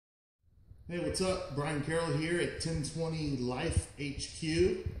Hey, what's up? Brian Carroll here at 1020 Life HQ.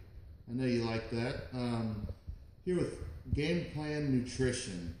 I know you like that. Here with Game Plan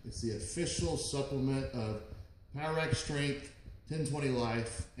Nutrition. It's the official supplement of PowerX Strength, 1020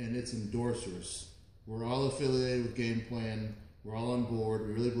 Life, and its endorsers. We're all affiliated with Game Plan. We're all on board.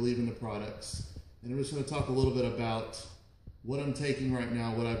 We really believe in the products. And I'm just going to talk a little bit about what I'm taking right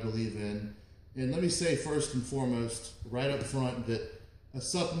now, what I believe in. And let me say first and foremost, right up front, that a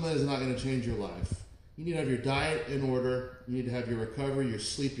supplement is not going to change your life. You need to have your diet in order. You need to have your recovery, your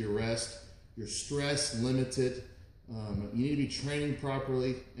sleep, your rest, your stress limited. You need to be training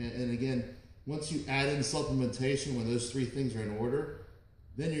properly. And again, once you add in supplementation, when those three things are in order,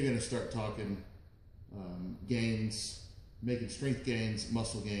 then you're going to start talking gains, making strength gains,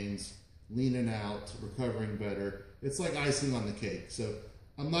 muscle gains, leaning out, recovering better. It's like icing on the cake. So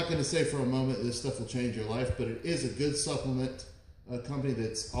I'm not going to say for a moment this stuff will change your life, but it is a good supplement. A company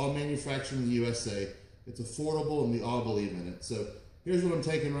that's all manufactured in the USA. It's affordable and we all believe in it. So here's what I'm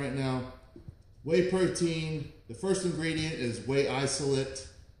taking right now. Whey protein. The first ingredient is whey isolate.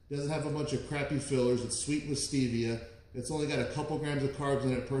 Doesn't have a bunch of crappy fillers. It's sweetened with stevia. It's only got a couple grams of carbs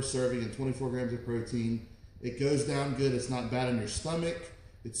in it per serving and 24 grams of protein. It goes down good. It's not bad on your stomach.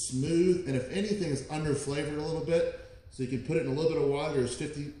 It's smooth. And if anything, it's under flavored a little bit. So you can put it in a little bit of water. There's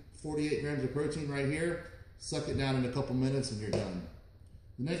 48 grams of protein right here. Suck it down in a couple minutes and you're done.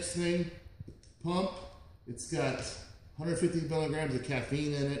 The next thing, Pump. It's got 150 milligrams of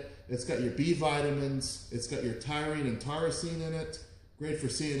caffeine in it. It's got your B vitamins. It's got your taurine and tyrosine in it. Great for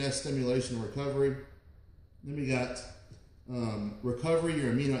CNS stimulation and recovery. Then we got Recovery,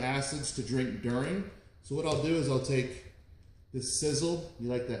 your amino acids to drink during. So what I'll do is I'll take this Sizzle. You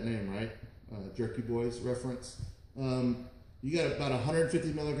like that name, right? Jerky Boys reference. You got about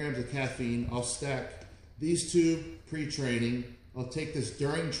 150 milligrams of caffeine. I'll stack these two pre-training. I'll take this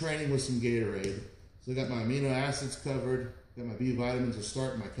during training with some Gatorade. So I got my amino acids covered, got my B vitamins to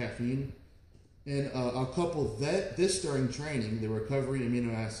start, my caffeine. And I'll couple this during training, the recovery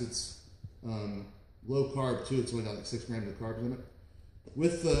amino acids, low carb too, it's only got like 6 grams of carbs in it.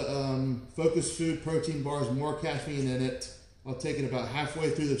 With the Focus Food protein bars, more caffeine in it. I'll take it about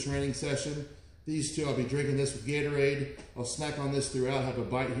halfway through the training session. These two, I'll be drinking this with Gatorade. I'll snack on this throughout, have a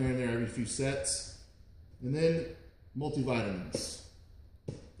bite here and there every few sets. And then multivitamins.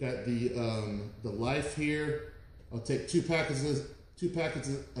 Got the Life here. I'll take two packets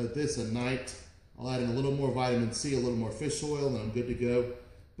of this a night. I'll add in a little more vitamin C, a little more fish oil, and I'm good to go.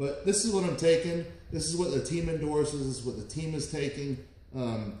 But this is what I'm taking. This is what the team endorses. This is what the team is taking.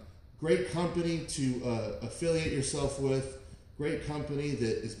 Great company to affiliate yourself with. Great company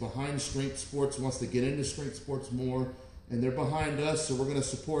that is behind strength sports, wants to get into strength sports more, and they're behind us, so we're going to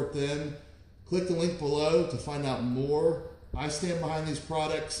support them. Click the link below to find out more. I stand behind these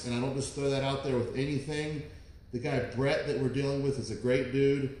products, and I don't just throw that out there with anything. The guy Brett that we're dealing with is a great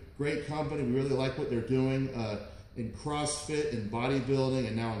dude, great company. We really like what they're doing in CrossFit and bodybuilding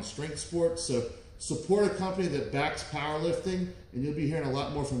and now in strength sports. So support a company that backs powerlifting, and you'll be hearing a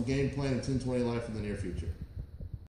lot more from Game Plan and 1020 Life in the near future.